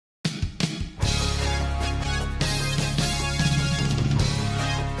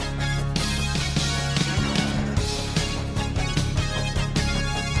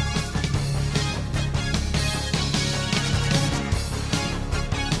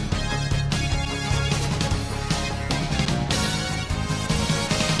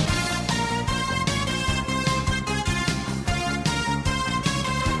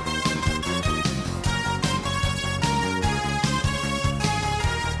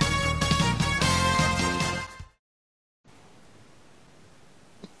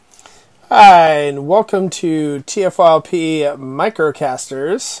Hi, and welcome to TFYLP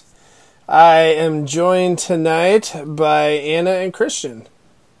Microcasters. I am joined tonight by Anna and Christian.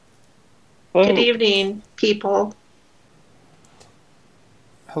 Good Hello. evening, people.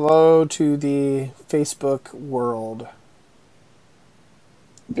 Hello to the Facebook world.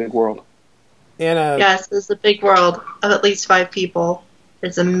 Big world. Anna, Yes, it's a big world of at least 5 people.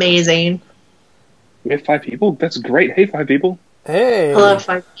 It's amazing. We have 5 people? That's great. Hey, 5 people. hey. Hello,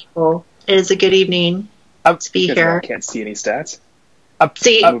 5 people. It is a good evening to be You guys here. can't see any stats.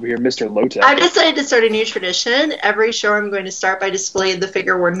 See, I'm over here, Mr. Low-Tech. I've decided to start a new tradition. Every show I'm going to start by displaying the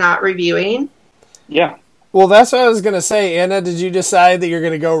figure we're not reviewing. Yeah. Well, that's what I was going to say. Anna, did you decide that you're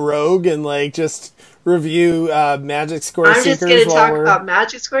going to go rogue and just review Magic Square I'm Seekers? just going to while talk we're... about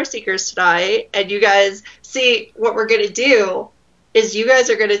Magic Square Seekers tonight, and you guys, see, what we're going to do is you guys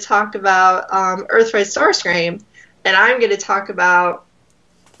are going to talk about Earthrise Starscream, and I'm going to talk about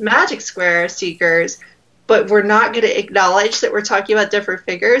Magic Square Seekers, but we're not going to acknowledge that we're talking about different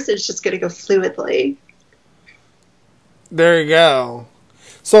figures. It's just going to go fluidly. There you go.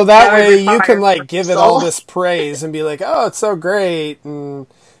 So that way you can give it all rehearsal. this praise and be like, "Oh, it's so great," and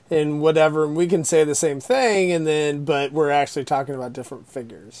whatever. And we can say the same thing, but we're actually talking about different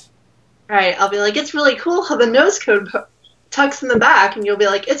figures. Right, I'll be like, it's really cool how the nose cone tucks in the back, and you'll be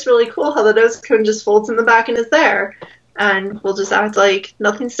like, it's really cool how the nose cone just folds in the back and is there. And we'll just act like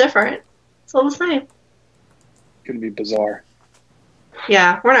nothing's different. It's all the same. Gonna be bizarre.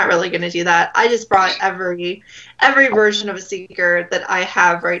 Yeah, we're not really going to do that. I just brought every version of a Seeker that I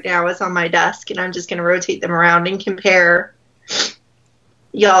have right now is on my desk, and I'm just going to rotate them around and compare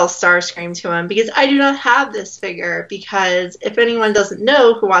y'all's Starscream to him, because I do not have this figure, because if anyone doesn't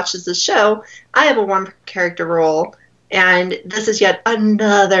know who watches the show, I have a 1 character rule, and this is yet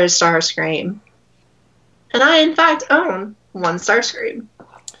another Starscream. And I, in fact, own 1 Starscream.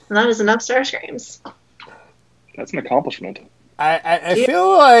 And that is enough Starscreams. That's an accomplishment. I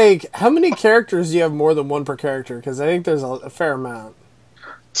feel like, how many characters do you have more than 1 per character? Because I think there's a fair amount.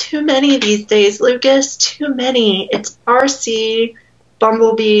 Too many these days, Lucas. Too many. It's RC,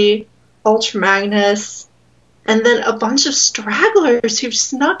 Bumblebee, Ultra Magnus, and then a bunch of stragglers who've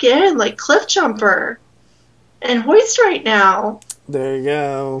snuck in, like Cliffjumper and Hoist right now. There you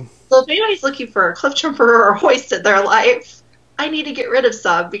go. So if anybody's looking for a Cliffjumper or a Hoist in their life, I need to get rid of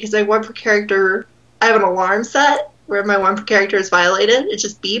some, because I 1 per character. I have an alarm set where my 1 per character is violated. It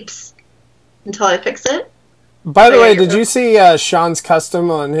just beeps until I fix it. By the way, did you see Sean's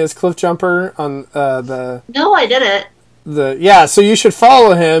custom on his Cliffjumper on the? No, I didn't. So you should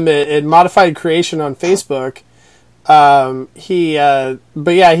follow him at Modified Creation on Facebook. He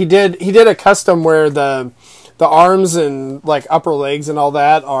did a custom where the arms and upper legs and all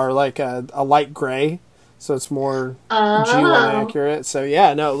that are a light gray, so it's more G1 accurate. So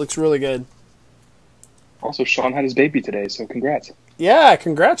yeah, no, it looks really good. Also, Sean had his baby today, so congrats. Yeah,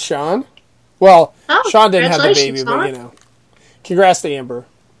 congrats, Sean. Well, Sean didn't have the baby, Sean. but congrats to Amber.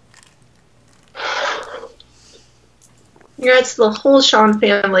 Congrats to the whole Sean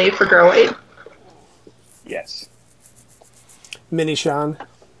family for growing. Yes. Mini Sean.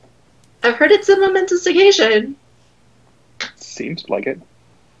 I've heard it's a momentous occasion. Seems like it.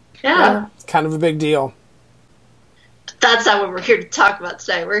 Yeah. It's kind of a big deal. That's not what we're here to talk about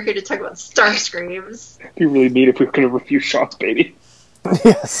today. We're here to talk about Starscreams. It'd be really neat if we were going to review Sean's baby.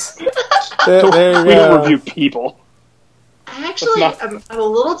 Yes. There you We go. don't review people. I actually, I'm a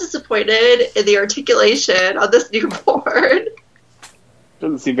little disappointed in the articulation on this new board.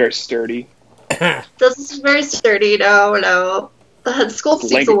 Doesn't seem very sturdy. Doesn't seem very sturdy, no. The head sculpt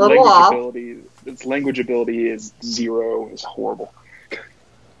seems a little off. Its language ability is 0. It's horrible.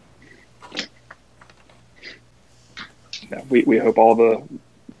 No, we hope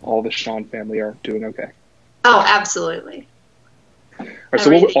all the Sean family are doing okay. Oh, absolutely. All right, so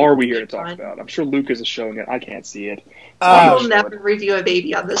what are we here to talk about? I'm sure Lucas is showing it. I can't see it. I will never review a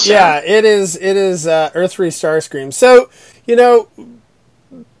baby on this show. Yeah, it is Earthrise Starscream. So,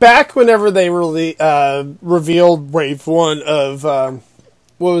 back whenever they revealed Wave 1 of,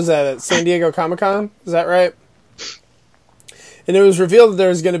 what was that, at San Diego Comic-Con? Is that right? And it was revealed that there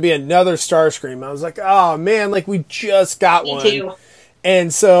was going to be another Starscream. I was like, oh man, we just got one. Me too.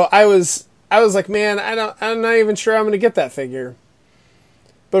 And so I was like, man, I'm not even sure I'm going to get that figure.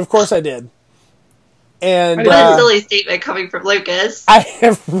 But of course I did. And what a silly statement coming from Lucas.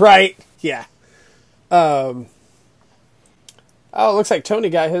 Right, yeah. Oh, it looks like Tony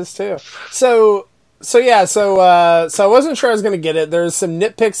got his too. So I wasn't sure I was going to get it. There's some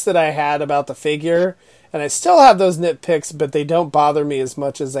nitpicks that I had about the figure, and I still have those nitpicks, but they don't bother me as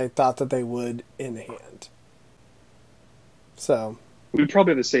much as I thought that they would in hand. So, We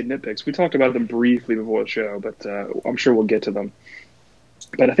probably have the same nitpicks. We talked about them briefly before the show, but I'm sure we'll get to them.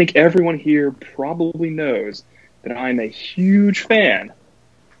 But I think everyone here probably knows that I'm a huge fan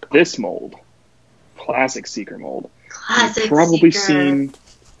of this mold, Classic Seeker mold. Classic You've probably Seeker. seen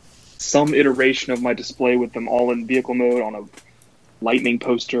some iteration of my display with them all in vehicle mode on a lightning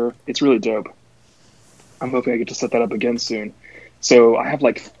poster. It's really dope. I'm hoping I get to set that up again soon. So I have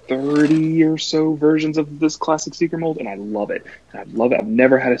like 30 or so versions of this Classic Seeker mold, and I love it. I love it. I've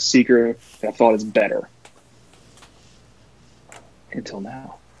never had a Seeker that I thought is better. Until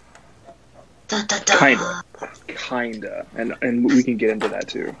now. Da, da, da. Kinda. And we can get into that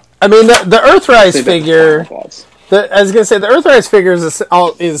too. I mean, the Earthrise figure... I was going to say, the Earthrise figure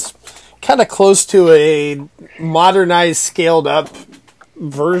is kind of close to a modernized, scaled-up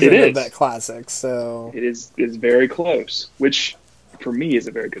version of that classic. So it is very close, which for me is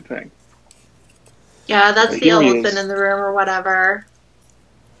a very good thing. Yeah, that's the elephant in the room or whatever.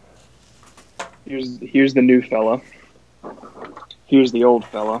 Here's the new fella. Here's the old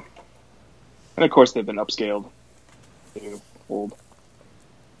fella. And of course they've been upscaled. New, old.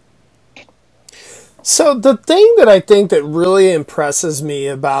 So the thing that I think that really impresses me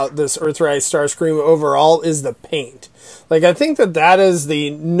about this Earthrise Starscream overall is the paint. Like, I think that is the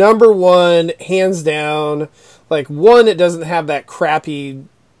number one, hands down. Like, one, it doesn't have that crappy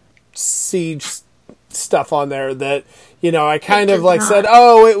siege stuff on there that, you know, I kind of like said,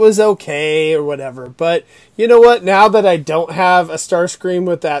 oh, it was okay or whatever. But you know what? Now that I don't have a Starscream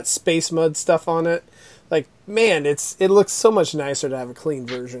with that space mud stuff on it, like, man, it looks so much nicer to have a clean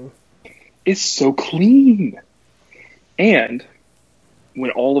version. It's so clean. And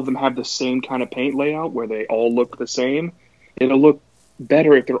when all of them have the same kind of paint layout where they all look the same, it'll look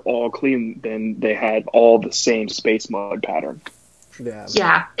better if they're all clean than they had all the same space mud pattern.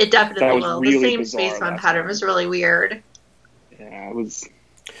 Yeah, it definitely will. Really the same space mud pattern was really weird. Yeah, it was.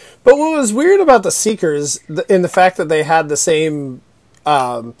 But what was weird about the Seekers, in the fact that they had the same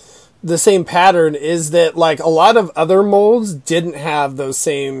pattern, is that like a lot of other molds didn't have those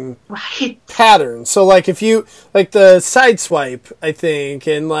same patterns. So like if you like the Sideswipe, I think,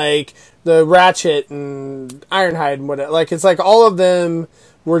 and like the Ratchet and Ironhide and whatever, like it's like all of them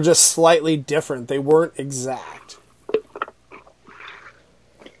were just slightly different. They weren't exact.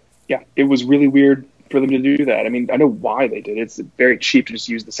 Yeah, it was really weird for them to do that. I mean, I know why they did it. It's very cheap to just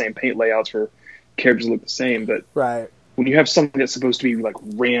use the same paint layouts for characters that look the same, but right. When you have something that's supposed to be like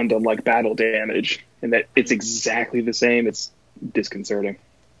random, like battle damage, and that it's exactly the same, it's disconcerting.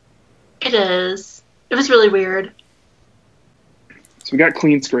 It is. It was really weird. So we got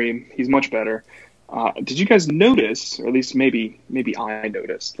Clean Scream. He's much better. Did you guys notice, or at least maybe I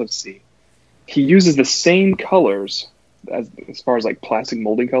noticed, let's see. He uses the same colors, as far as like plastic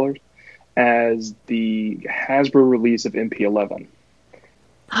molding colors, as the Hasbro release of MP11.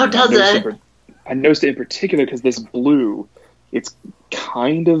 How does it? I noticed it in particular because this blue, it's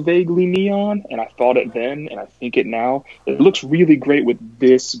kind of vaguely neon, and I thought it then, and I think it now. It looks really great with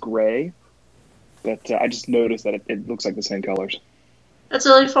this gray, but I just noticed that it looks like the same colors. That's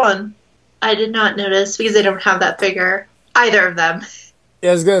really fun. I did not notice because I don't have that figure. Either of them. Yeah,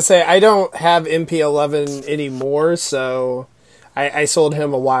 I was going to say, I don't have MP11 anymore, so I sold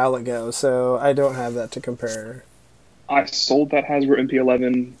him a while ago, so I don't have that to compare. I sold that Hasbro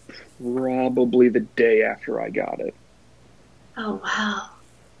MP11 probably the day after I got it. Oh, wow.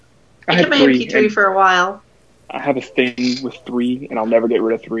 I had my MP3 for a while. I have a thing with 3, and I'll never get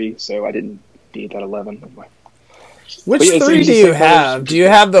rid of 3, so I didn't need that 11. Which 3 do you have? Do you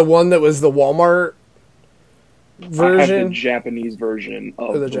have the one that was the Walmart version? I have the Japanese version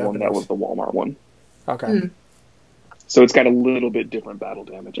of the one that was the Walmart one. Okay. So it's got a little bit different battle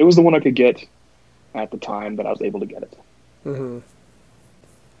damage. It was the one I could get at the time that I was able to get it. Mm-hmm.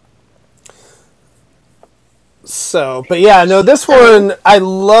 So, but yeah, no, this one, I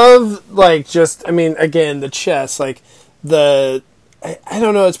love, like, just, I mean, again, the chest, like, I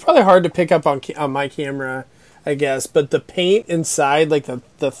don't know, it's probably hard to pick up on my camera, I guess, but the paint inside, like,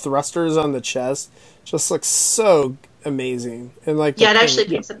 the thrusters on the chest, just looks so amazing. And like, yeah, it actually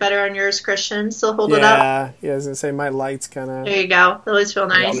picks up better on yours, Christian, so hold it up. Yeah, I was going to say, my light's kind of... There you go, that always feel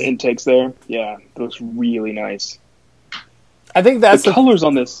nice. Yeah, the intakes there, yeah, it looks really nice. I think that's... The colors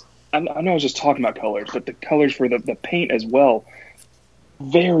on this... I know I was just talking about colors, but the colors for the paint as well,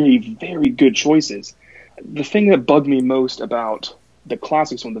 very, very good choices. The thing that bugged me most about the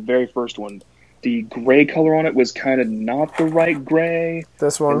Classics one, the very first one, the gray color on it was kind of not the right gray.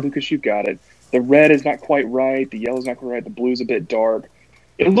 This one? And Lucas, you got it. The red is not quite right, the yellow's not quite right, the blue's a bit dark.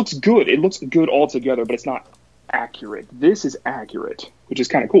 It looks good. It looks good altogether, but it's not accurate. This is accurate, which is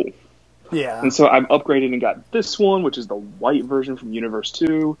kind of cool. Yeah. And so I've upgraded and got this one, which is the white version from Universe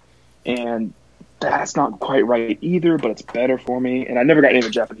 2. And that's not quite right either, but it's better for me. And I never got any of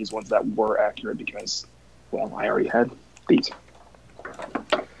the Japanese ones that were accurate because, well, I already had these.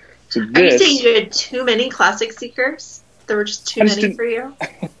 So Are you saying you had too many Classic Seekers? There were just too many for you?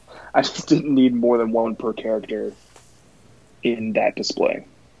 I just didn't need more than one per character in that display.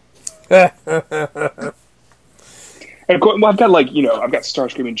 And of course, well, I've got I've got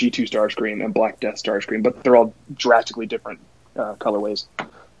Starscream and G2 Starscream and Black Death Starscream, but they're all drastically different colorways.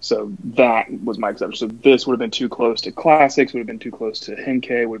 So that was my exception. So this would have been too close to Classics, would have been too close to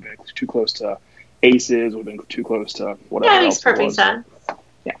Henkei, would have been too close to Aces, would have been too close to whatever. Yeah, it makes perfect sense.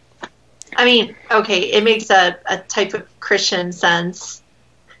 Yeah. I mean, okay, it makes a type of Christian sense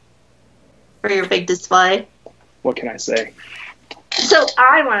for your big display. What can I say? So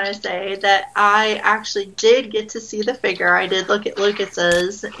I want to say that I actually did get to see the figure. I did look at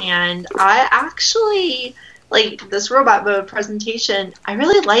Lucas's, and I actually, like, this robot mode presentation, I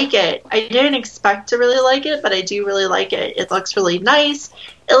really like it. I didn't expect to really like it, but I do really like it. It looks really nice.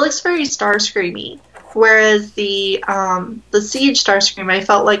 It looks very Starscreamy. Whereas the Siege Starscream, I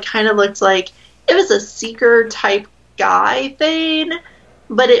felt like kind of looked like it was a Seeker type guy thing,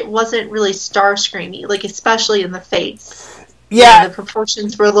 but it wasn't really Starscreamy, like especially in the face. Yeah. The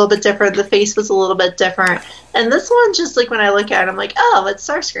proportions were a little bit different. The face was a little bit different. And this one, just like when I look at it, I'm like, oh, it's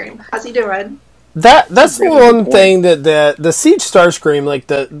Starscream. How's he doing? That's the one thing that the Siege Starscream, like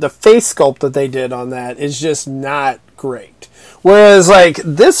the face sculpt that they did on that is just not great. Whereas like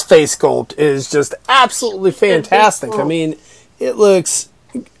this face sculpt is just absolutely fantastic. I mean, it looks.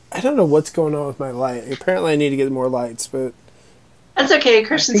 I don't know what's going on with my light. Apparently, I need to get more lights, but that's okay.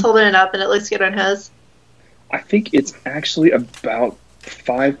 Christian's holding it up, and it looks good on his. I think it's actually about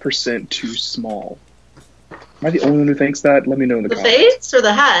 5% too small. Am I the only one who thinks that? Let me know in the comments. The face or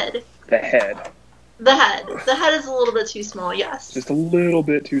the head? The head. The head. The head is a little bit too small, yes. Just a little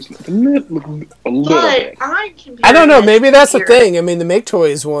bit too small. A little bit. I don't know. Maybe that's the thing. I mean, the Make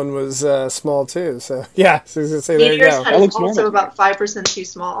Toys one was small too. So yeah, so I was gonna say there you go. Head is also about 5% too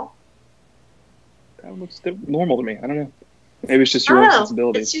small. That looks normal to me. I don't know. Maybe it's just your own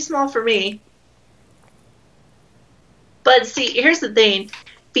sensibility. It's too small for me. But see, here's the thing.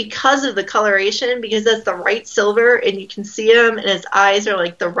 Because of the coloration, because that's the right silver, and you can see him, and his eyes are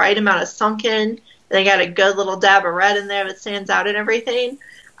like the right amount of sunken, and they got a good little dab of red in there that stands out and everything,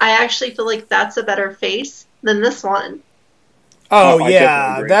 I actually feel like that's a better face than this one. Oh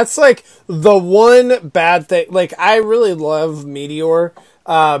yeah, that's like the one bad thing. Like, I really love Meteor,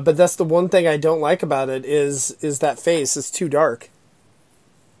 but that's the one thing I don't like about it is that face. It's too dark.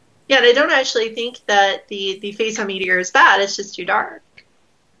 Yeah, and I don't actually think that the face on Meteor is bad. It's just too dark.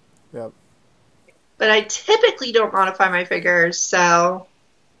 Yep. But I typically don't modify my figures, so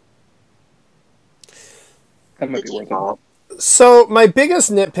that might be worth it. So my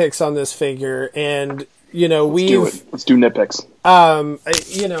biggest nitpicks on this figure, and let's do nitpicks.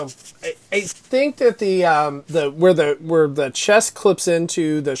 I think that the where the chest clips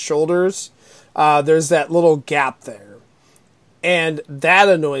into the shoulders, there's that little gap there. And that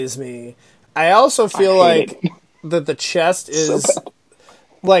annoys me. I also feel like that the chest is so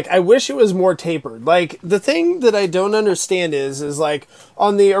like, I wish it was more tapered. Like, the thing that I don't understand is like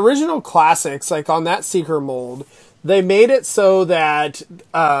on the original Classics, like on that Seeker mold, they made it so that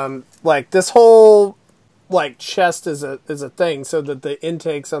like this whole like chest is a thing, so that the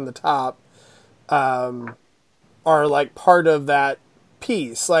intakes on the top are like part of that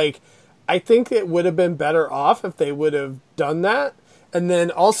piece. Like, I think it would have been better off if they would have done that. And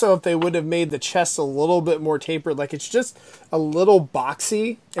then also if they would have made the chest a little bit more tapered. Like, it's just a little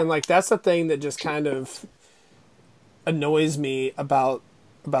boxy. And, like, that's the thing that just kind of annoys me about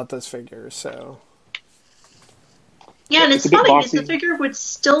this figure, so. Yeah, and it's funny because the figure would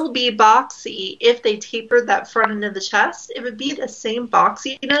still be boxy if they tapered that front end of the chest. It would be the same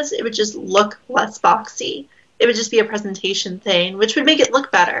boxiness. It would just look less boxy. It would just be a presentation thing, which would make it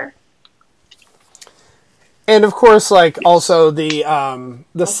look better. And of course, like, also the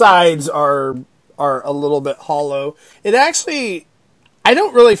sides are a little bit hollow. It actually, I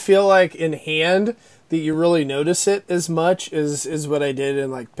don't really feel like in hand that you really notice it as much as what I did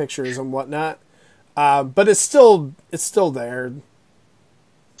in like pictures and whatnot. But it's still there.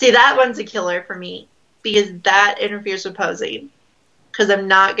 See, that one's a killer for me because that interferes with posing. Because I'm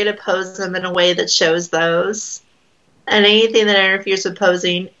not going to pose them in a way that shows those. And anything that interferes with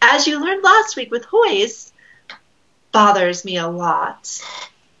posing, as you learned last week with Hoist, bothers me a lot.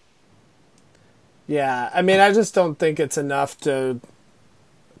 Yeah, I mean, I just don't think it's enough to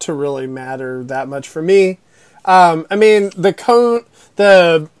really matter that much for me. I mean, the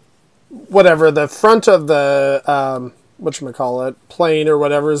whatever, the front of the, whatchamacallit, plane or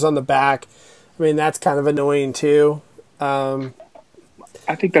whatever is on the back. I mean, that's kind of annoying too.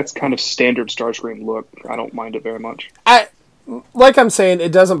 I think that's kind of standard Starscream look. I don't mind it very much. Like I'm saying,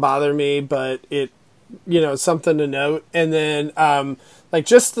 it doesn't bother me, but it, something to note. And then, like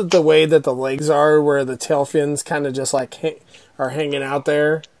just the way that the legs are, where the tail fins kind of just like are hanging out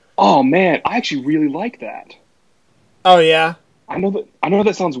there. Oh man, I actually really like that. Oh yeah. I know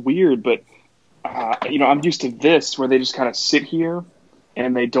that sounds weird, but I'm used to this where they just kind of sit here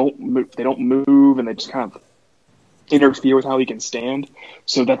and they don't move, and they just kind of interfere with how he can stand,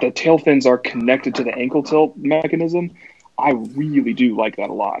 so that the tail fins are connected to the ankle tilt mechanism. I really do like that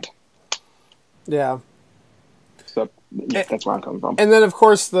a lot. Yeah. So that's where I'm coming from. And then of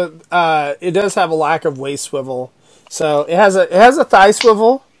course it does have a lack of waist swivel. So it has a thigh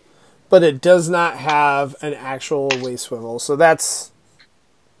swivel, but it does not have an actual waist swivel. So that's...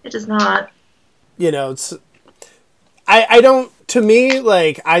 It does not. It's... I don't... To me,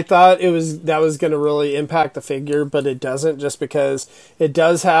 like, I thought that was going to really impact the figure, but it doesn't, just because it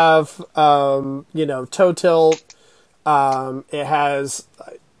does have, toe tilt. It has...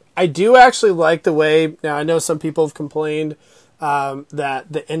 I do actually like the way... Now, I know some people have complained that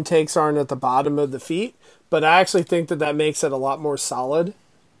the intakes aren't at the bottom of the feet, but I actually think that makes it a lot more solid.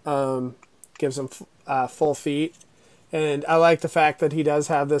 Gives him full feet. And I like the fact that he does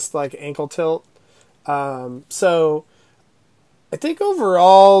have this, like, ankle tilt. So... I think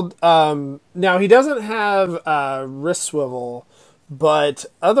overall, now he doesn't have wrist swivel, but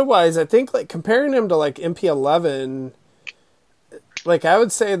otherwise, I think like comparing him to like MP11, like I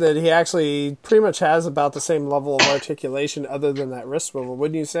would say that he actually pretty much has about the same level of articulation, other than that wrist swivel.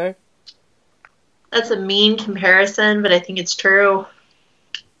 Wouldn't you say? That's a mean comparison, but I think it's true.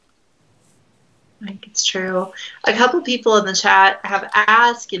 I think it's true. A couple people in the chat have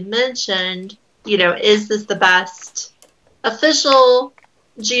asked and mentioned, is this the best official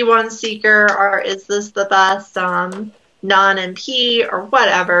G1 Seeker, or is this the best non-MP, or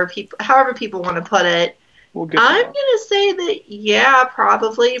whatever, however people want to put it? I'm going to say that, yeah,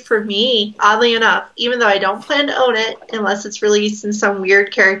 probably for me, oddly enough, even though I don't plan to own it unless it's released in some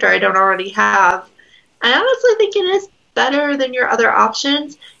weird character I don't already have, I honestly think it is better than your other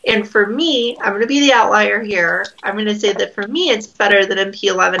options. And for me, I'm going to be the outlier here. I'm going to say that for me, it's better than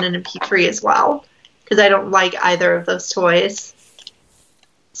MP11 and MP3 as well, because I don't like either of those toys.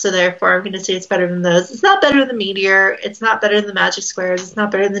 So therefore, I'm going to say it's better than those. It's not better than Meteor. It's not better than the Magic Squares. It's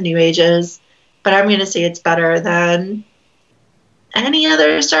not better than the New Ages. But I'm going to say it's better than any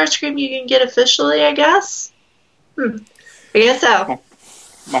other Starscream you can get officially, I guess. I guess so.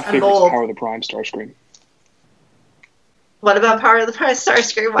 My favorite is Power of the Prime Starscream. What about Power of the Prime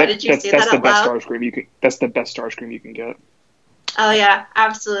Starscream? Why did you say that out loud? That's the best Starscream you can get. Oh, yeah,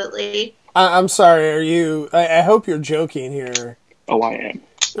 absolutely. I'm sorry, I hope you're joking here. Oh, I am.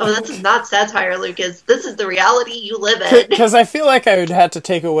 Oh, this is not satire, Lucas. This is the reality you live in. Because I feel like I would have to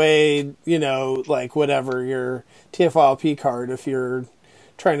take away, like whatever, your TFYLP card if you're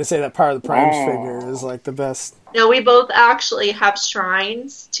trying to say that Power of the Primes figure is like the best. No, we both actually have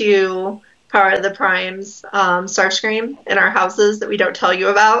shrines to Power of the Primes Starscream in our houses that we don't tell you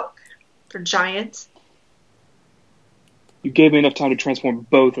about. They're giant. You gave me enough time to transform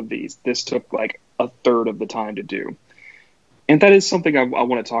both of these. This took like a third of the time to do. And that is something I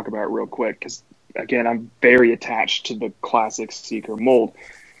want to talk about real quick, because, again, I'm very attached to the classic Seeker mold.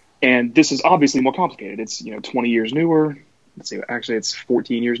 And this is obviously more complicated. It's, 20 years newer. Let's see, actually it's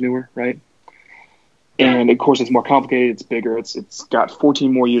 14 years newer, right? And, of course, it's more complicated. It's bigger. It's got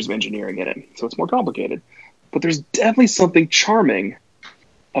 14 more years of engineering in it. So it's more complicated. But there's definitely something charming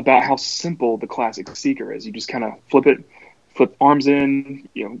about how simple the classic Seeker is. You just kind of flip arms in,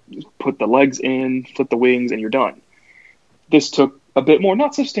 put the legs in, flip the wings, and you're done. This took a bit more,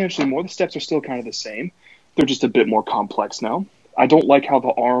 not substantially more. The steps are still kind of the same. They're just a bit more complex now. I don't like how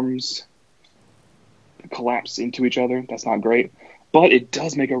the arms collapse into each other. That's not great. But it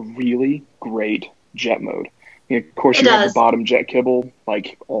does make a really great jet mode. Of course, you have the bottom jet kibble,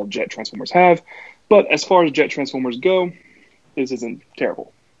 like all jet transformers have. But as far as jet transformers go, this isn't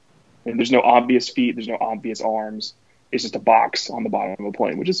terrible. And there's no obvious feet. There's no obvious arms. It's just a box on the bottom of a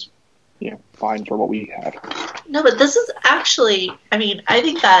plane, which is fine for what we have. No, but this is actually, I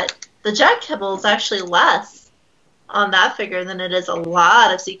think that the jet kibble is actually less on that figure than it is a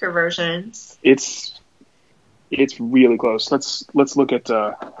lot of Seeker versions. It's really close. Let's look at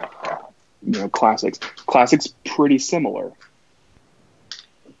classics. Classics pretty similar.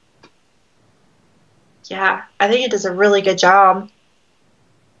 Yeah, I think it does a really good job.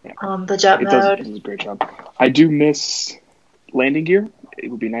 Yeah. The jet mode. It does a great job. I do miss landing gear it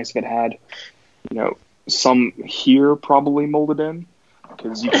would be nice if it had, some here probably molded in,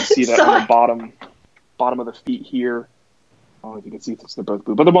 because you can see that on the bottom of the feet here. I don't know if you can see this, they're both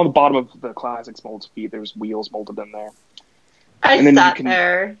blue, but on the bottom of the Classics mold's feet, there's wheels molded in there. I sat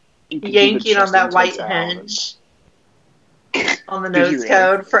there yanking on that white hinge on the nose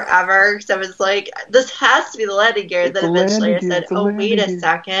cone forever, because I was like, this has to be the landing gear. Then eventually I said, oh, wait a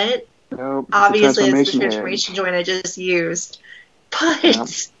second. Nope, obviously it's the transformation joint I just used.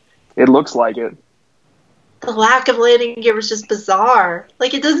 But it looks like it. The lack of landing gear was just bizarre.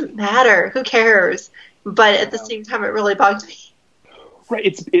 Like, it doesn't matter. Who cares? But at the same time, it really bugged me. Right,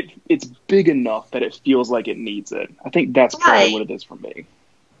 it's big enough that it feels like it needs it. I think that's probably what it is for me.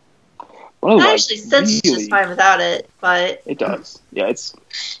 But it actually sits just fine without it, but... It does. Yeah, it's...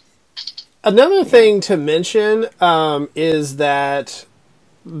 Another thing to mention is that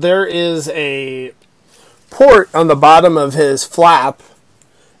there is a port on the bottom of his flap,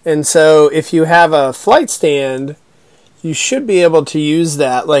 and so if you have a flight stand, you should be able to use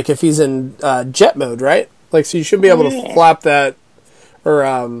that, like if he's in jet mode, right? Like, so you should be able to flap that,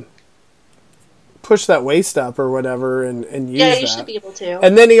 or push that waist up or whatever and use that. Yeah, you should be able to.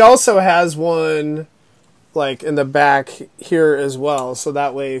 And then he also has one, like, in the back here as well, so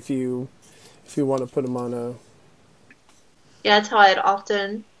that way if you want to put him on a... Yeah, that's how I'd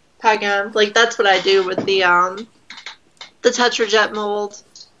often peg him. Like, that's what I do with the Tetrajet mold.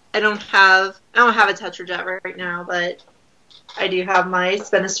 I don't have a Tetrajet right now, but I do have my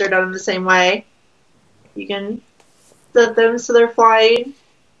Spinister done in the same way. You can set them so they're flying.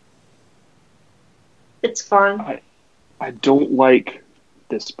 It's fun. I don't like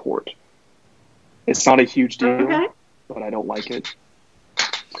this port. It's not a huge deal, but I don't like it.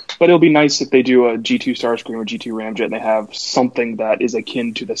 But it'll be nice if they do a G2 Starscream or G2 Ramjet and they have something that is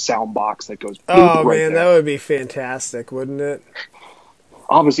akin to the sound box that goes... Oh, right man, there. That would be fantastic, wouldn't it?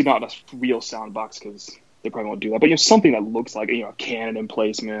 Obviously not a real sound box, because they probably won't do that. But something that looks like a cannon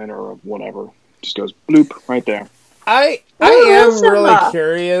emplacement or whatever. Just goes bloop right there. I am really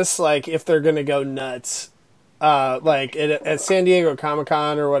curious, like, if they're going to go nuts. Like, at San Diego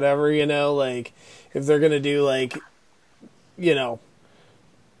Comic-Con or whatever, like, if they're going to do, like,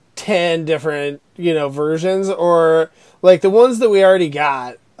 10 different, versions, or, like, the ones that we already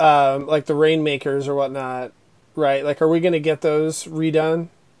got, like the Rainmakers or whatnot, right? Like, are we going to get those redone?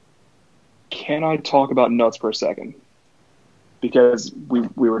 Can I talk about nuts for a second? Because we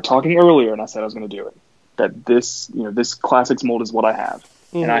were talking earlier, and I said I was going to do it. That this Classics mold is what I have.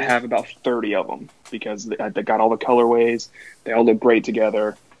 Mm-hmm. And I have about 30 of them, because they got all the colorways. They all look great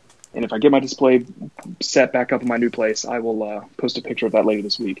together. And if I get my display set back up in my new place, I will post a picture of that later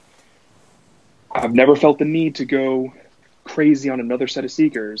this week. I've never felt the need to go crazy on another set of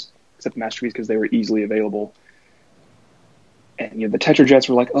Seekers, except Masterpiece, because they were easily available. And the Tetrajets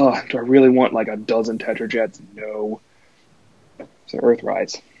were like, oh, do I really want like a dozen Tetrajets? No. So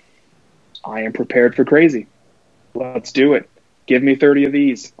Earthrise. I am prepared for crazy. Let's do it. Give me 30 of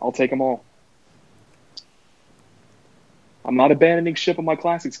these. I'll take them all. I'm not abandoning ship on my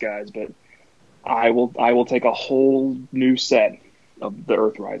Classics, guys, but I will take a whole new set of the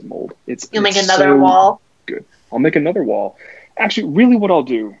Earthrise mold. You'll make another wall? Good. I'll make another wall. Actually, really what I'll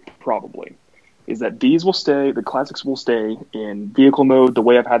do, probably, is that these will stay, the Classics will stay in vehicle mode the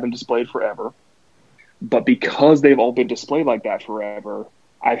way I've had them displayed forever. But because they've all been displayed like that forever,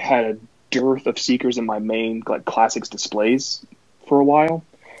 I've had a dearth of Seekers in my main Classics displays for a while.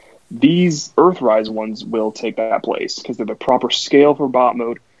 These Earthrise ones will take that place, because they're the proper scale for bot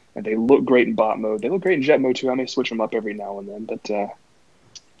mode, and they look great in bot mode. They look great in jet mode, too. I may switch them up every now and then, but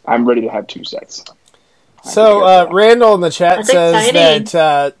I'm ready to have two sets. So, Randall in the chat says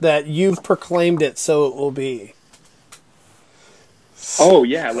that you've proclaimed it, so it will be. Oh,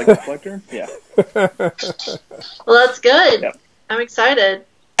 yeah, like the collector? Yeah. Well, that's good. Yep. I'm excited.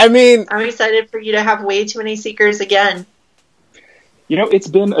 I'm excited for you to have way too many Seekers again. It's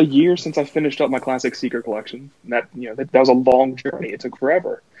been a year since I finished up my Classic Seeker collection. That was a long journey. It took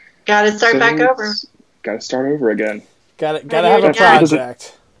forever. Gotta start back over. Gotta start over again. Gotta have a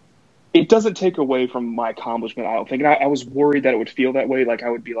project. It doesn't take away from my accomplishment, I don't think. And I was worried that it would feel that way. Like, I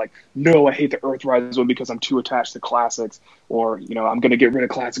would be like, no, I hate the Earthrise one because I'm too attached to Classics. Or, I'm going to get rid of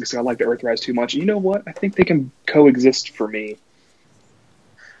Classics because I like the Earthrise too much. You know what? I think they can coexist for me.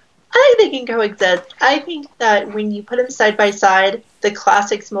 I think they can coexist. I think that when you put them side by side, the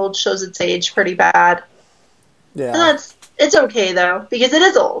Classics mold shows its age pretty bad. Yeah. And it's okay, though, because it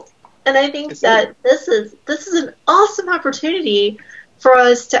is old. And I think this is an awesome opportunity for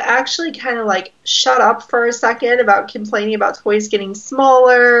us to actually kind of like shut up for a second about complaining about toys getting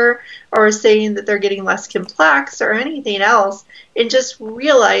smaller or saying that they're getting less complex or anything else, and just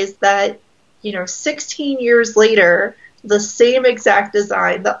realize that, 16 years later, the same exact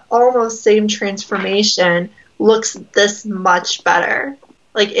design, the almost same transformation looks this much better.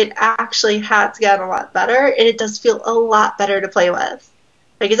 Like, it actually has gotten a lot better, and it does feel a lot better to play with.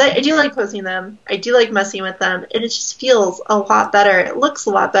 Like, I do like posing them. I do like messing with them. And it just feels a lot better. It looks a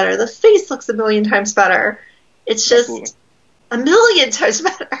lot better. The face looks a million times better. It's just Absolutely. a million times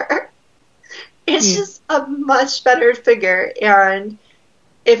better. It's just a much better figure. And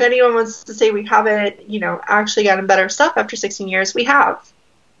if anyone wants to say we haven't, actually gotten better stuff after 16 years, we have.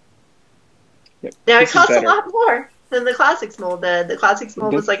 Yep. Now, it This is costs a better. lot more than the Classics mold did. The Classics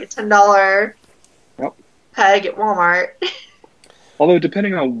mold was Mhm. like a $10 Yep. peg at Walmart. Although,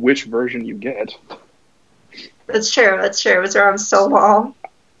 depending on which version you get, That's true. It was around so long.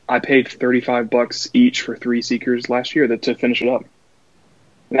 I paid $35 each for 3 Seekers last year to finish it up.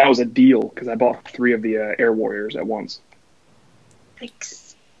 And that was a deal because I bought 3 of the Air Warriors at once.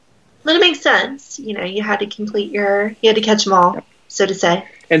 Thanks. But it makes sense. You had to you had to catch them all, so to say.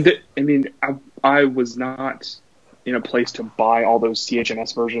 And I was not in a place to buy all those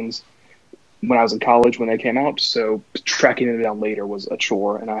CHMS versions when I was in college when they came out, so tracking them down later was a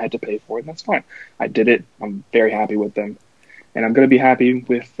chore, and I had to pay for it, and that's fine. I did it. I'm very happy with them, and I'm going to be happy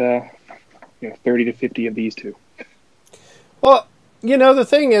with 30 to 50 of these too. Well, the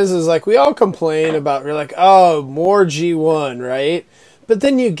thing is like we all complain about, we're like, oh, more G1, right? But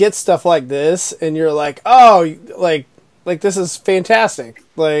then you get stuff like this, and you're like, oh, like this is fantastic.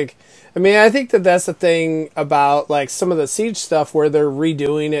 Like, I mean, I think that's the thing about like some of the Siege stuff where they're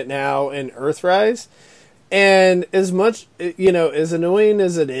redoing it now in Earthrise. And as much, as annoying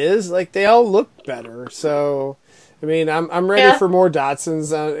as it is, like they all look better. So, I mean, I'm ready for more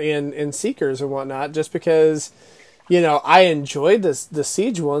Datsuns and Seekers and whatnot, just because, I enjoyed the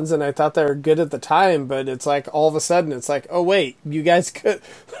Siege ones and I thought they were good at the time, but it's like all of a sudden it's like, oh wait, you guys could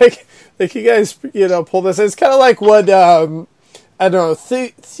like you guys, pull this. It's kind of like what, I don't know,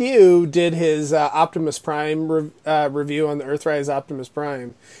 Thew did his Optimus Prime review on the Earthrise Optimus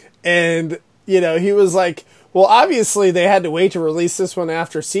Prime. And, he was like, well, obviously they had to wait to release this one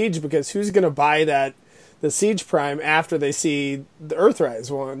after Siege because who's going to buy the Siege Prime after they see the Earthrise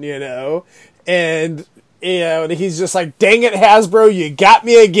one, And, and he's just like, dang it, Hasbro, you got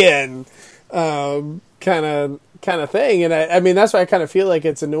me again. Kind of thing. And I mean, that's why I kind of feel like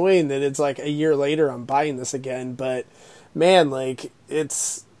it's annoying that it's like a year later I'm buying this again, but man, like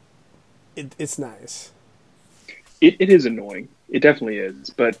it's nice. It is annoying. It definitely is.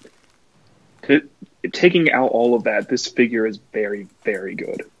 But taking out all of that, this figure is very, very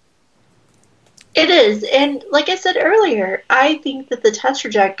good. It is. And like I said earlier, I think that the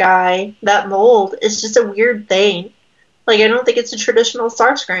Tetrajet guy, that mold, is just a weird thing. Like, I don't think it's a traditional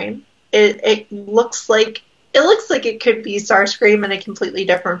Starscream. It looks like it could be Starscream in a completely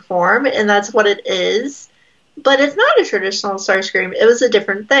different form, and that's what it is. But it's not a traditional Starscream. It was a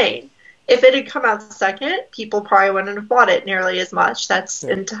different thing. If it had come out second, people probably wouldn't have bought it nearly as much. That's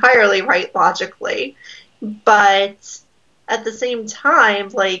entirely right logically. But at the same time,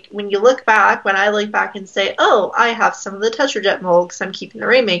 like, when I look back and say, oh, I have some of the Tetrajet mold because I'm keeping the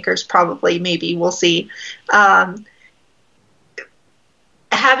Rainmakers, probably, maybe, we'll see. Having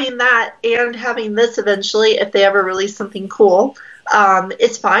that and having this eventually, if they ever release something cool,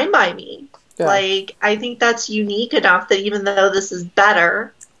 it's fine by me. Yeah. Like, I think that's unique enough that even though this is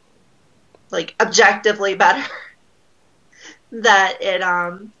better, like, objectively better, that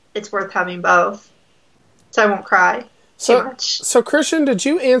it's worth having both. So I won't cry too much. So Christian, did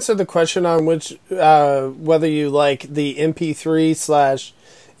you answer the question on which whether you like the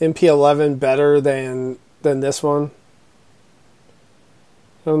MP3/MP11 better than this one?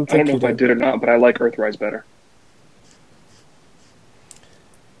 I don't know if I did or not, but I like Earthrise better.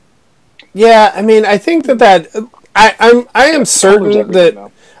 Yeah, I mean, I think that I am certain that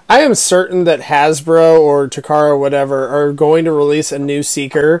Hasbro or Takara or whatever are going to release a new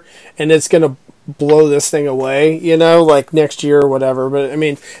Seeker, and it's going to blow this thing away, like next year or whatever. But I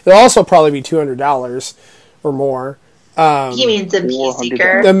mean, it'll also probably be $200 or more. He means the MP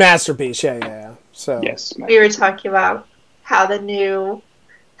Seeker, the Masterpiece. Yeah. So yes, we were talking about how there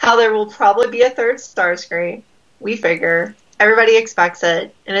will probably be a third Starscream. We figure everybody expects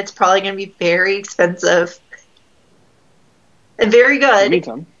it, and it's probably going to be very expensive and very good. In the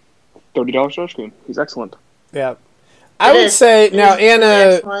meantime, $30 Starscream. He's excellent. Yeah. I would say, now,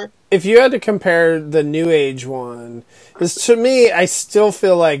 Anna, if you had to compare the New Age one, because to me, I still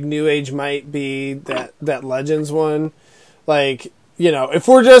feel like New Age might be that Legends one. Like, if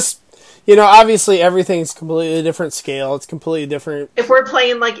we're just, obviously everything's completely different scale. It's completely different. If we're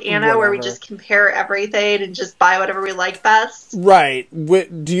playing like Anna, where we Whatever. just compare everything and just buy whatever we like best. Right.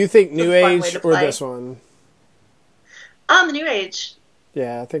 Do you think New a fun way Age to or play. this one? The New Age.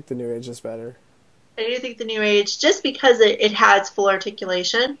 Yeah, I think the New Age is better. I do think the New Age, just because it has full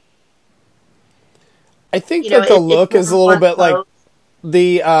articulation. I think that the look is a little bit like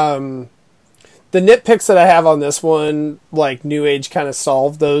the nitpicks that I have on this one, like New Age kind of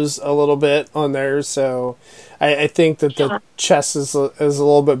solved those a little bit on theirs. So I think that the chest is a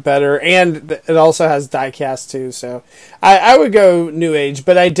little bit better, and it also has diecast too. So I would go New Age,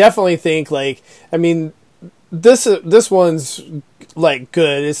 but I definitely think this one's like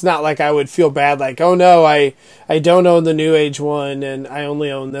good. It's not like I would feel bad like, oh no, I don't own the New Age one and I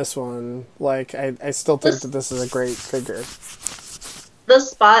only own this one. Like I still think that this is a great figure. The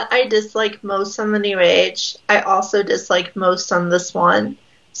spot I dislike most on the New Age, I also dislike most on this one.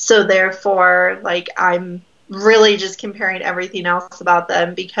 So therefore, like, I'm really just comparing everything else about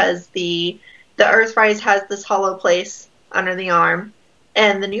them, because the Earthrise has this hollow place under the arm,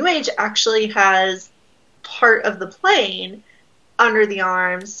 and the New Age actually has part of the plane under the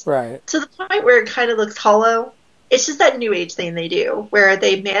arms, right, to the point where it kind of looks hollow. It's just that New Age thing they do, where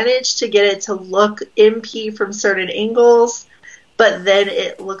they manage to get it to look MP from certain angles, but then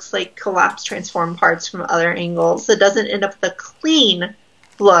it looks like collapsed transformed parts from other angles. It doesn't end up with a clean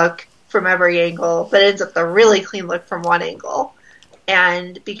look from every angle, but it ends up with a really clean look from one angle.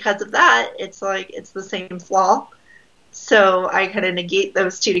 And because of that, it's like it's the same flaw. So I kind of negate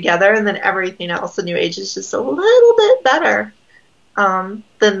those two together, and then everything else, the New Age is just a little bit better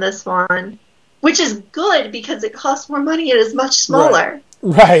than this one, which is good because it costs more money and is much smaller.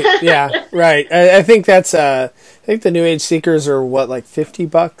 Right. Yeah. Right. I think that's. I think the New Age Seekers are what, like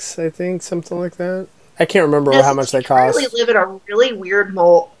 $50. I think something like that. I can't remember how much they cost. We currently live in a really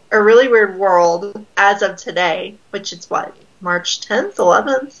weird world as of today, which is what, March 10th,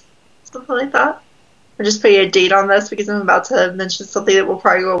 11th, something like that. I'm just putting a date on this because I'm about to mention something that will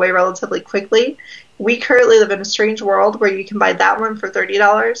probably go away relatively quickly. We currently live in a strange world where you can buy that one for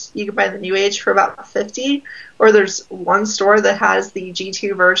 $30. You can buy the New Age for about $50. Or there's one store that has the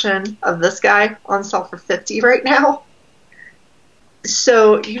G2 version of this guy on sale for $50 right now.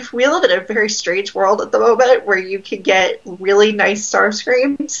 So we live in a very strange world at the moment where you can get really nice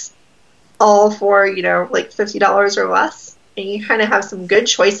Starscreams all for, like $50 or less. And you kind of have some good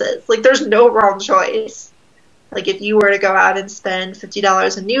choices. Like, there's no wrong choice. Like, if you were to go out and spend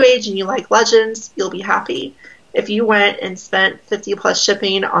 $50 in New Age and you like Legends, you'll be happy. If you went and spent $50 plus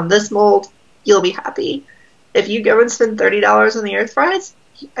shipping on this mold, you'll be happy. If you go and spend $30 on the Earthrise,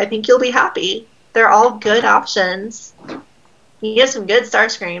 I think you'll be happy. They're all good options. You get some good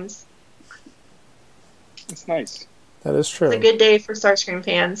Starscreams. It's nice. That is true. It's a good day for Starscream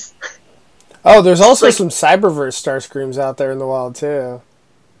fans. Oh, there's also some Cyberverse Starscreams out there in the wild, too.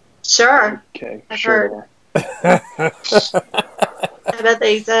 Sure. Okay, I've sure. heard. I bet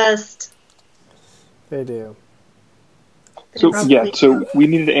they exist. They do. So we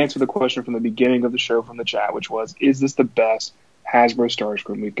needed to answer the question from the beginning of the show from the chat, which was, is this the best Hasbro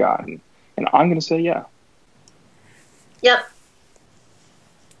Starscream we've gotten? And I'm going to say yeah. Yep.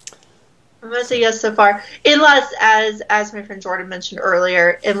 I'm going to say yes so far. Unless, as my friend Jordan mentioned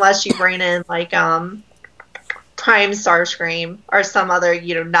earlier, unless you bring in, like, Prime Starscream or some other,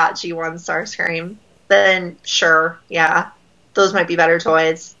 not G1 Starscream, then sure, yeah. Those might be better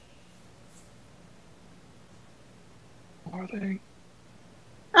toys. Are they?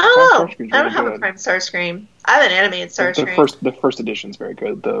 I don't know. Starscream's I don't have really a Prime Starscream. I have an animated Starscream. The first edition's very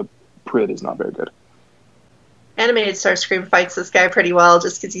good. The Prid is not very good. Animated Starscream fights this guy pretty well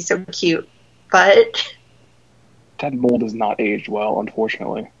just because he's so cute. But that mold is not aged well,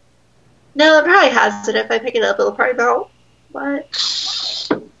 unfortunately. no, it probably has it. If I pick it up, it'll probably melt. But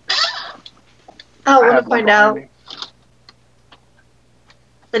I'll want to find out.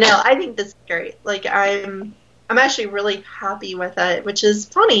 But no, I think this is great. Like, I'm actually really happy with it, which is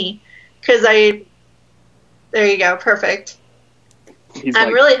funny because there you go, perfect.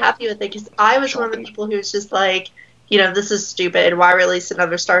 I'm really happy with it because I was one of the people who was just like, this is stupid. Why release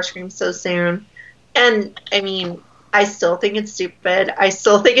another Starscream so soon? And I mean, I still think it's stupid. I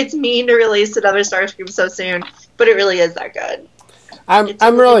still think it's mean to release another Starscream so soon, but it really is that good.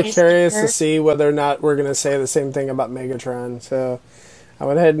 I'm really curious to see whether or not we're going to say the same thing about Megatron. So I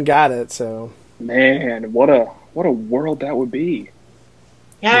went ahead and got it. So man, what a world that would be.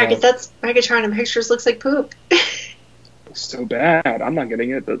 Yeah, because that's Megatron in pictures looks like poop. So bad. I'm not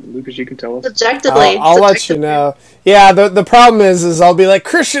getting it, but Lucas, you can tell us. Subjectively. I'll let you know. Yeah, the problem is I'll be like,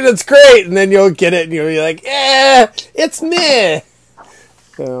 Christian, it's great, and then you'll get it, and you'll be like, it's meh.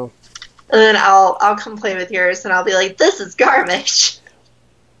 So, And then I'll complain with yours, and I'll be like, "This is garbage."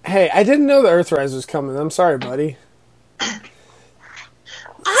 hey, I didn't know the Earthrise was coming. I'm sorry, buddy.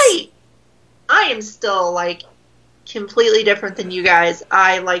 I am still like completely different than you guys.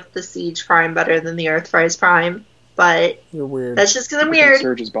 I like the Siege Prime better than the Earthrise Prime, but You're weird. that's just because I'm I think weird.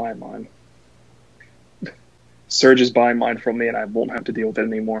 Surge is buying mine. Surge is buying mine from me, and I won't have to deal with it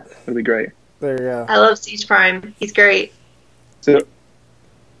anymore. It'll be great. There you go. I love Siege Prime. He's great. So,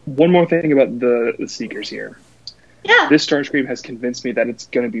 one more thing about the Seekers here. Yeah. This Starscream has convinced me that it's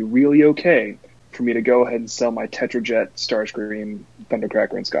going to be really okay for me to go ahead and sell my Tetrajet, Starscream,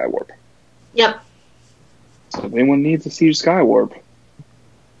 Thundercracker, and Skywarp. Yep. So if anyone needs a Siege Skywarp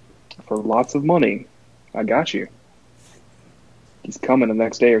for lots of money, I got you. He's coming the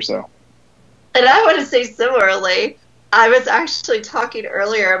next day or so. And I want to say similarly, I was actually talking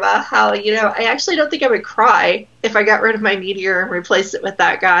earlier about how, I actually don't think I would cry if I got rid of my Meteor and replaced it with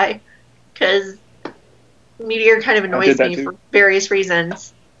that guy. Because Meteor kind of annoys me for various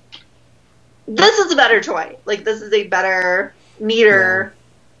reasons. This is a better toy. Like, this is a better, neater,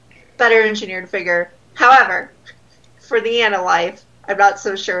 better engineered figure. However, for the Anna life, I'm not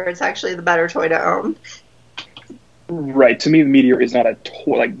so sure it's actually the better toy to own. Right. To me, the Meteor is not a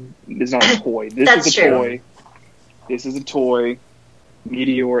toy. Like, it's not a toy. This That's is a true. toy. This is a toy.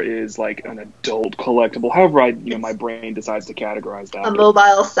 Meteor is like an adult collectible. However, my brain decides to categorize that. A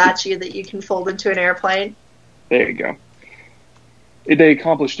mobile statue that you can fold into an airplane. There you go. They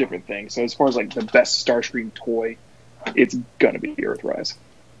accomplish different things. So as far as like the best Starscream toy, it's gonna be Earthrise.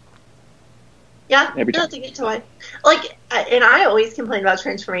 Yeah, that's a good toy. Like, and I always complain about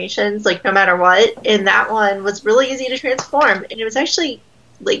transformations, like, no matter what. And that one was really easy to transform. And it was actually,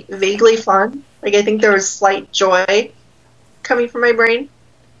 like, vaguely fun. Like, I think there was slight joy coming from my brain.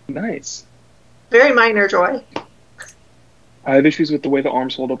 Nice. Very minor joy. I have issues with the way the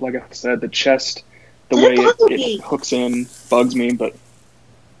arms hold up, like I said. The chest, the way it hooks in, bugs me. But,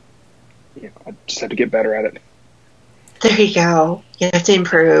 I just have to get better at it. There you go. You have to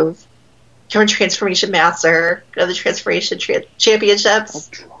improve. Join Transformation Master. Go to the Transformation Championships.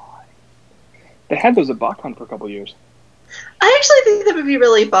 I'll try. They had those at BotCon for a couple of years. I actually think that would be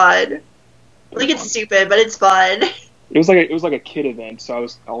really fun. Like, it's stupid, but it's fun. It was like a kid event, so I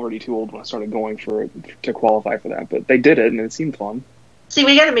was already too old when I started going to qualify for that. But they did it, and it seemed fun. See,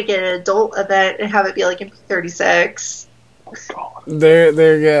 we got to make it an adult event and have it be like MP36. Oh God.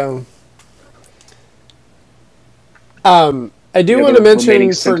 There you go. I do want to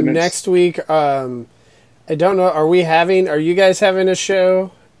mention for next week. I don't know. Are you guys having a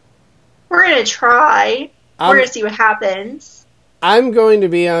show? We're gonna try. We're gonna see what happens. I'm going to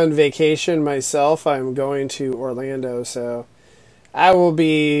be on vacation myself. I'm going to Orlando, so I will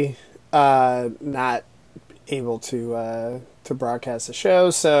be not able to broadcast the show.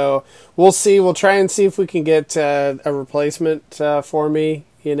 So we'll see. We'll try and see if we can get a replacement for me.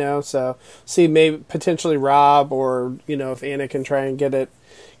 So see, maybe potentially Rob, or if Anna can try and get it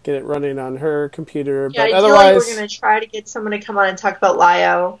running on her computer. Yeah, but otherwise, we're gonna try to get someone to come on and talk about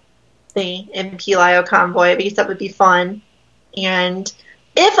LIO, the MP LIO convoy, because that would be fun. And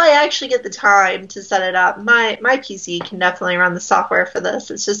if I actually get the time to set it up, my PC can definitely run the software for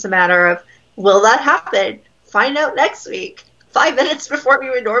this. It's just a matter of, will that happen? Find out next week, 5 minutes before we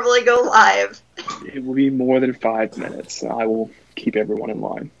would normally go live. It will be more than 5 minutes. I will keep everyone in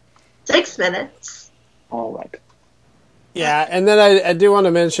line. 6 minutes. All right. Yeah, and then I do want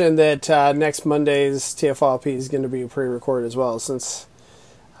to mention that next Monday's TFYLP is going to be pre-recorded as well, since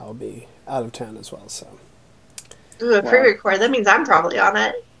I'll be out of town as well. So. Ooh, a pre-record. That means I'm probably on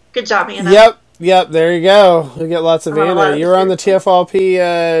it. Good job, Anna. Yep. There you go. We get lots of Anna. You were on the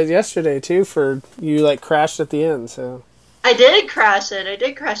TFYLP yesterday too. You crashed at the end. So. I did crash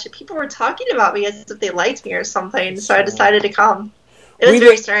it. People were talking about me as if they liked me or something, so I decided to come. It was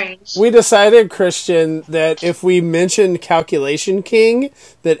very strange. We decided, Christian, that if we mentioned Calculation King,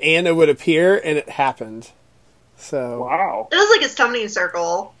 that Anna would appear, and it happened. So wow. It was like a summoning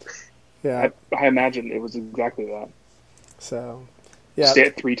circle. Yeah. I imagine it was exactly that. So, yeah. Stay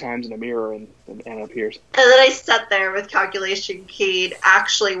it 3 times in a mirror, and Anna appears. And then I sat there with Calculation King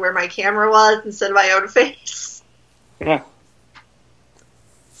actually where my camera was instead of my own face. Yeah.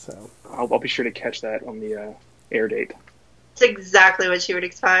 So I'll be sure to catch that on the air date. It's exactly what you would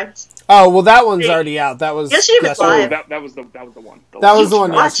expect. Oh, well, that one's already out. That was yesterday. Oh, that was the one. That was the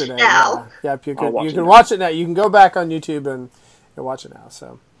one yesterday. Now. Yeah. Yep, you can watch it now. You can go back on YouTube and watch it now.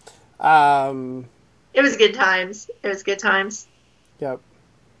 So, it was good times. Yep.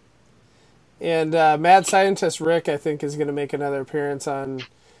 And Mad Scientist Rick, I think, is going to make another appearance on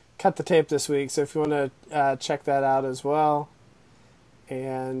Cut the Tape this week. So if you want to check that out as well.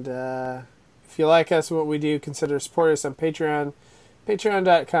 And if you like us and what we do, consider supporting us on Patreon,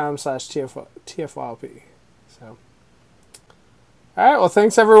 patreon.com/TFYLP. So, all right. Well,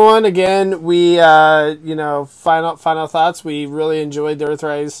 thanks everyone. Again, we, final thoughts. We really enjoyed the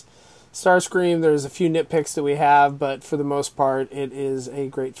Earthrise Starscream. There's a few nitpicks that we have, but for the most part, it is a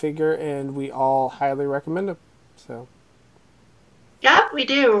great figure, and we all highly recommend it. So, yeah, we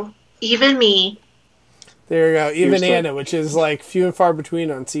do. Even me. there you go. Even Here's Anna, which is like few and far between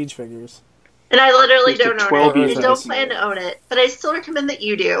on Siege figures. And I literally Here's don't the own 12 it. I years don't old. plan to own it, but I still recommend that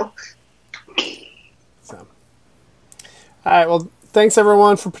you do. So, all right. Well, thanks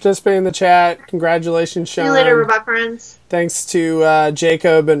everyone for participating in the chat. Congratulations, Sean. See you later, robot friends. Thanks to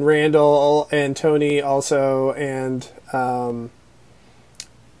Jacob and Randall and Tony also, and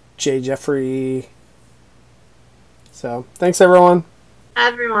Jay Jeffrey. So, thanks everyone.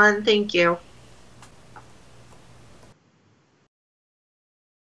 Everyone, thank you.